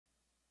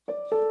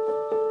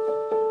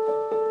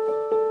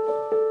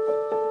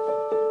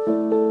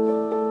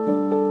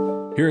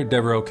Here at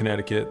Devereux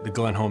Connecticut, the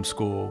Glenholme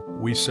School,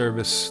 we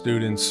service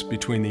students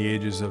between the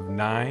ages of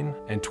 9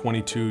 and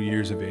 22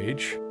 years of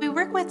age. We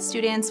work with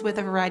students with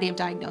a variety of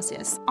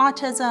diagnoses: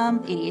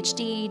 autism,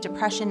 ADHD,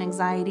 depression,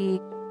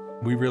 anxiety.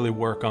 We really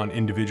work on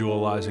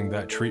individualizing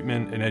that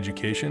treatment and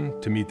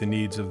education to meet the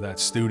needs of that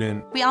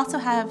student. We also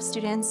have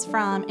students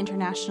from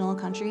international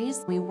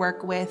countries. We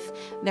work with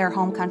their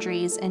home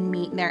countries and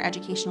meet their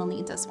educational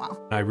needs as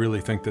well. I really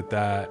think that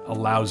that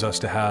allows us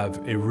to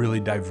have a really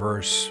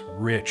diverse,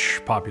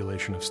 rich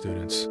population of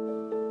students.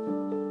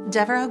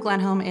 Devereux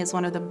Glenholme is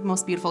one of the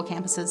most beautiful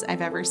campuses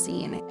I've ever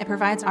seen. It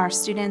provides our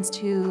students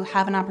to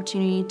have an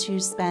opportunity to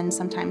spend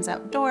some time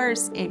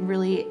outdoors. It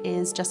really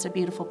is just a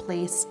beautiful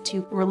place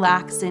to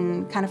relax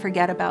and kind of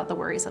forget about the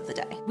worries of the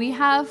day. We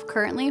have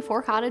currently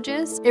 4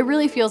 cottages. It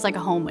really feels like a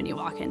home when you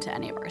walk into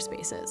any of our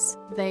spaces.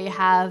 They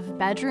have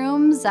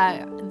bedrooms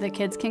that the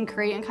kids can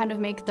create and kind of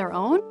make their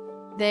own.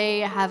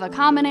 They have a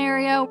common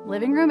area,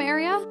 living room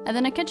area, and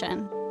then a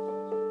kitchen.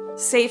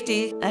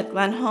 Safety at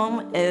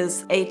Glenholme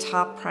is a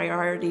top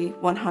priority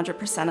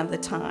 100% of the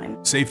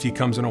time. Safety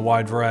comes in a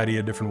wide variety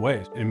of different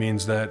ways. It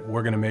means that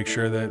we're going to make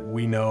sure that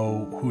we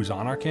know who's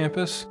on our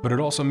campus, but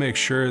it also makes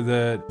sure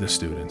that the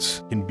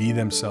students can be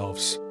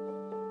themselves.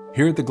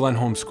 Here at the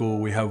Glenholme School,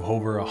 we have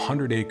over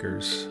 100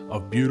 acres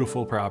of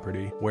beautiful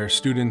property where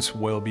students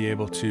will be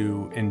able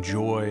to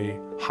enjoy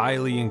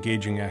highly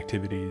engaging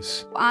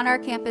activities. On our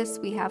campus,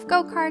 we have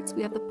go-karts,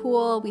 we have the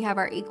pool, we have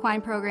our equine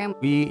program.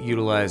 We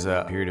utilize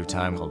a period of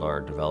time called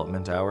our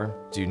development hour.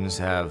 Students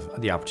have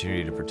the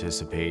opportunity to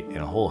participate in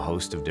a whole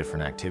host of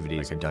different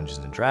activities, like a Dungeons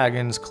and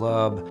Dragons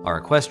club, our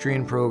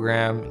equestrian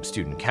program,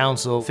 student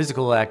council,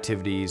 physical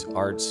activities,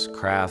 arts,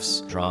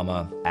 crafts,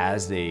 drama.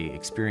 As they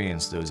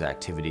experience those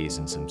activities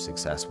and some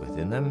success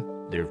within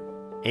them, they're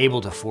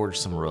able to forge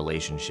some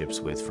relationships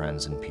with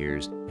friends and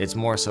peers. It's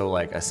more so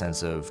like a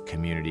sense of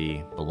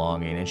community,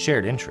 belonging, and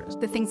shared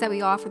interest. The things that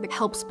we offer that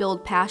helps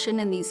build passion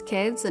in these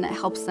kids, and it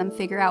helps them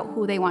figure out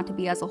who they want to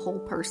be as a whole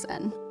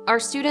person. Our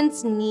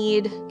students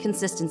need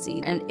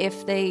consistency, and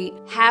if they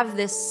have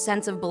this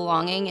sense of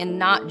belonging in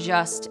not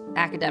just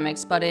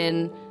academics, but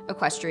in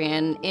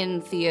equestrian, in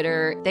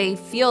theater, they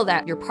feel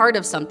that you're part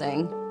of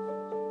something.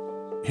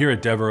 Here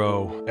at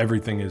Devereux,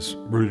 everything is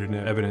rooted in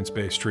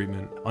evidence-based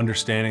treatment,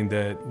 understanding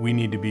that we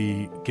need to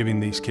be giving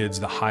these kids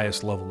the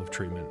highest level of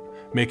treatment,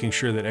 making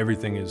sure that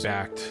everything is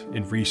backed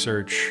in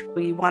research.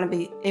 We want to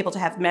be able to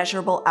have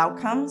measurable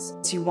outcomes.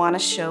 So you want to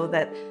show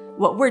that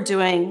what we're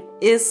doing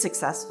is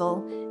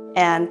successful,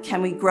 and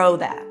can we grow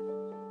that?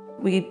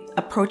 We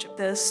approach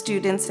the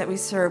students that we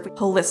serve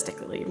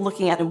holistically,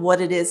 looking at what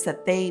it is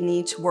that they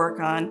need to work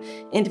on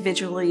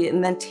individually,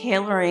 and then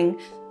tailoring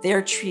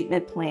their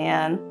treatment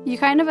plan. You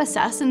kind of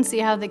assess and see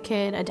how the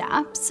kid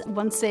adapts.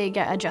 Once they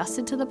get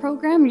adjusted to the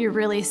program, you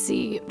really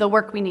see the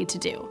work we need to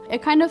do.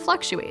 It kind of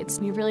fluctuates.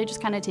 You really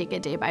just kind of take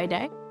it day by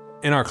day.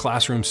 In our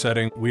classroom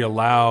setting, we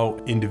allow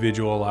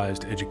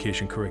individualized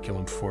education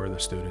curriculum for the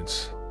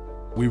students.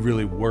 We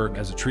really work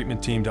as a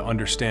treatment team to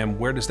understand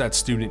where does that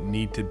student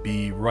need to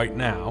be right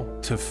now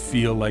to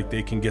feel like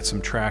they can get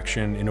some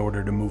traction in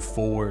order to move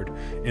forward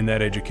in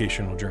that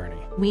educational journey.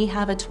 We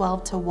have a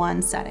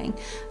 12-to-1 setting,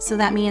 so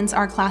that means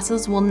our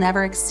classes will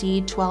never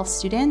exceed 12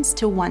 students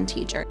to 1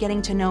 teacher.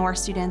 Getting to know our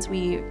students,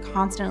 we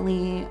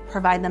constantly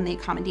provide them the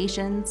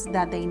accommodations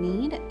that they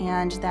need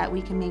and that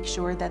we can make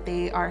sure that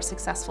they are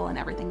successful in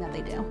everything that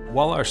they do.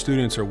 While our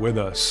students are with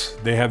us,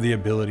 they have the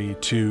ability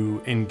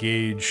to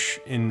engage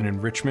in an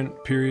enrichment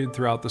period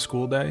throughout the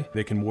school day.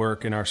 They can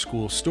work in our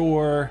school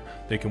store,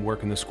 they can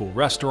work in the school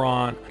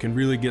restaurant, can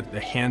really get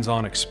the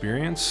hands-on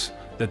experience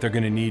that they're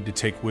going to need to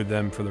take with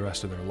them for the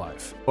rest of their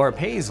life. Our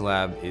PAYS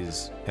lab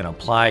is an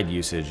applied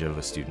usage of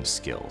a student's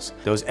skills.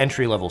 Those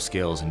entry-level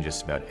skills in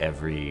just about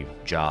every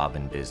job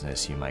and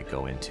business you might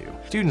go into.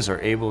 Students are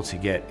able to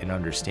get an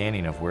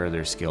understanding of where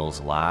their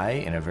skills lie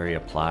in a very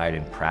applied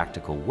and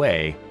practical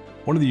way.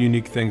 One of the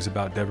unique things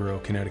about Devereux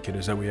Connecticut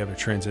is that we have a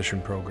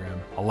transition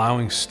program,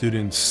 allowing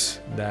students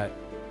that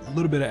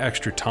little bit of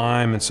extra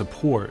time and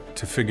support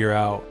to figure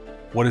out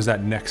what is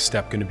that next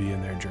step going to be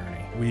in their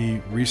journey.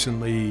 We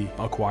recently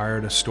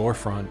acquired a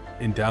storefront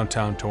in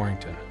downtown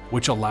Torrington,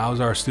 which allows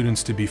our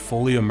students to be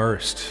fully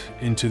immersed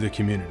into the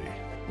community.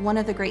 One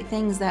of the great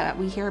things that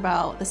we hear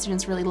about the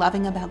students really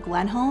loving about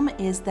Glenholme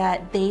is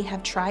that they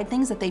have tried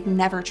things that they've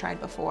never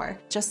tried before.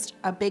 Just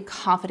a big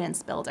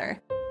confidence builder.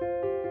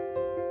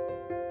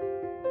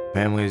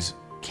 Families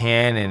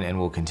can and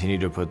will continue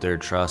to put their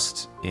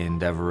trust in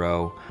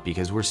Devereux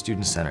because we're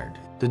student-centered.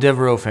 The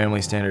Devereux Family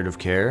Standard of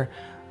Care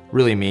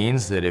really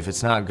means that if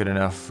it's not good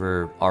enough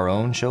for our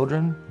own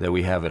children that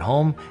we have at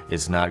home,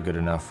 it's not good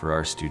enough for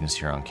our students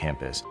here on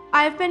campus.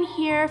 I've been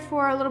here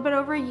for a little bit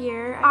over a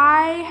year.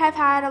 I have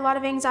had a lot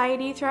of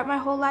anxiety throughout my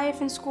whole life,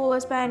 and school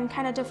has been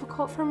kind of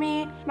difficult for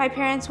me. My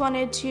parents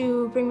wanted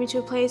to bring me to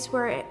a place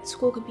where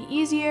school could be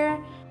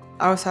easier.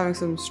 I was having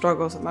some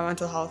struggles with my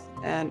mental health,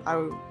 and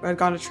I had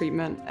gone to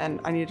treatment, and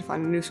I needed to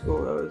find a new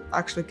school that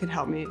actually could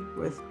help me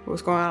with what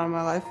was going on in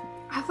my life.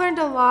 I've learned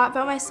a lot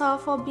about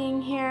myself while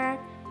being here.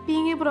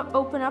 Being able to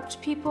open up to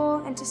people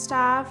and to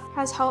staff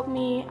has helped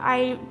me.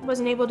 I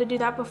wasn't able to do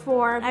that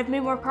before. I've made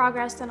more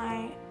progress than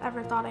I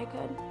ever thought I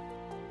could.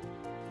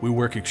 We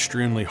work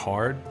extremely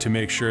hard to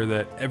make sure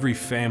that every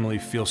family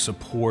feels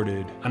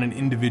supported on an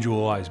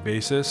individualized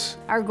basis.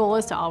 Our goal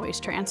is to always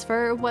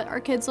transfer what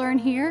our kids learn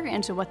here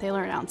into what they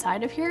learn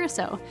outside of here,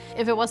 so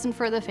if it wasn't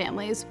for the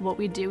families, what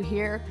we do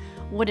here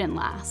wouldn't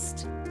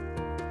last.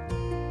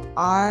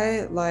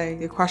 I like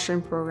the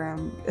equestrian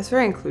program. It's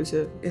very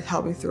inclusive. It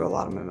helped me through a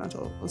lot of my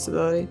mental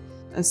instability.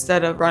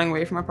 Instead of running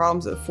away from my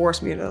problems, it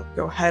forced me to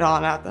go head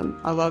on at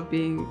them. I love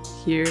being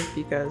here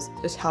because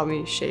it's helped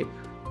me shape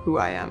who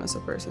I am as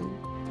a person.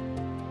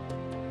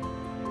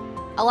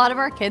 A lot of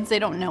our kids, they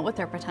don't know what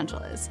their potential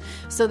is,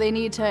 so they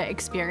need to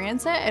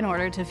experience it in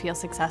order to feel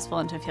successful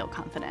and to feel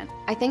confident.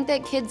 I think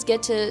that kids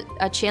get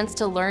a chance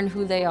to learn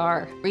who they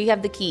are. We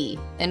have the key,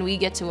 and we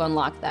get to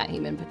unlock that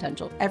human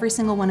potential. Every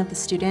single one of the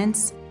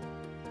students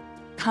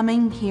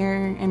coming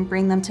here and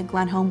bring them to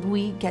Glenholme,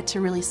 we get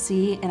to really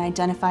see and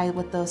identify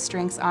what those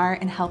strengths are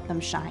and help them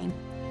shine.